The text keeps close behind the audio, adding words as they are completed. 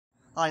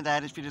Hi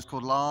there, this video is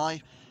called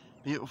Live.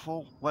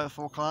 Beautiful weather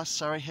forecast,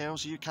 Surrey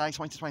Hills, UK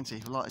 2020.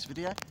 If you like this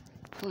video,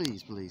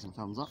 please some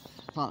thumbs up.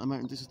 Plant the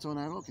mountain digital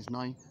now, look, it's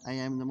 9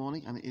 AM in the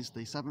morning and it is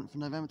the 7th of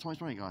November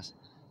 2020, guys.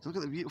 So look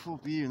at the beautiful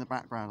view in the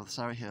background of the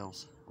Surrey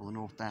Hills, or the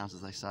North Downs as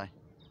they say.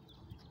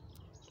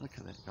 Look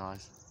at it,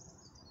 guys.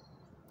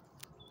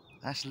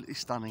 Absolutely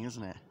stunning,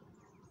 isn't it?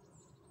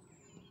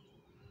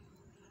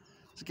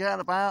 So get out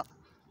and about.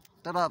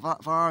 Don't let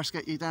that virus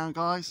get you down,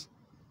 guys.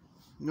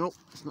 Nope,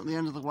 it's not the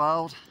end of the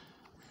world.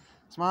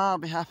 Smile,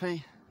 be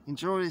happy.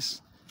 Enjoy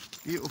this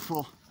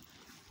beautiful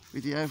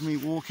video of me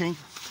walking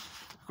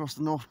across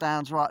the North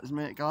Downs right this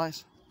minute,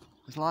 guys.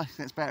 Because life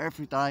gets better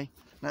every day.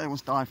 No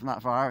one's dying from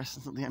that virus.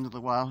 It's not the end of the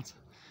world.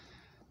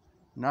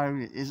 No,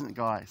 it isn't,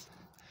 guys.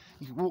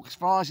 You can walk as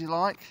far as you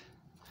like.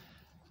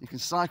 You can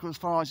cycle as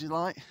far as you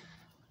like.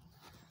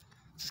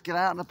 Just get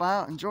out and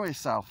about, enjoy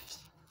yourself.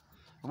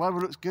 The weather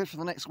looks good for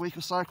the next week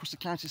or so across the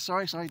county of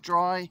Surrey, so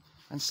dry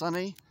and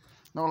sunny.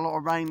 Not a lot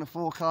of rain in the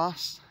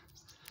forecast.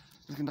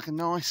 Looking like a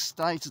nice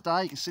day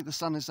today. You can see the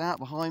sun is out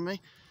behind me.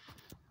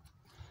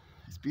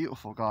 It's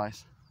beautiful,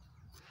 guys.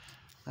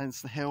 And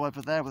it's the hill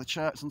over there with the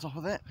church on top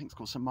of it. I think it's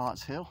called St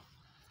Mark's Hill.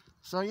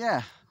 So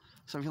yeah,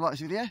 so if you like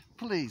this video,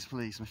 please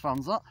my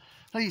thumbs up.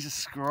 Please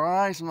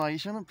subscribe to my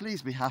channel.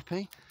 Please be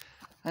happy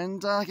and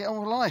get on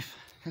with life.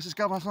 Because this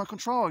government's not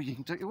control. You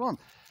can do what you want.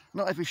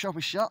 Not every shop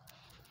is shut.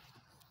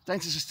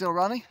 Dentists are still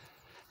running.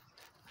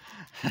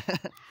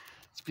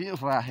 It's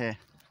beautiful out here.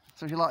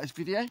 So if you like this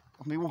video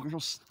of me walking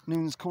across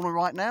Newlands Corner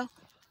right now,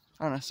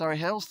 Surrey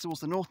Hills towards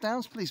the North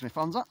Downs, please give me a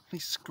thumbs up.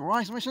 Please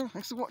subscribe to my channel.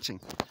 Thanks for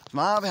watching.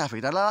 Smile, be happy.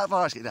 Don't let that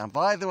virus get down.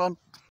 Bye everyone.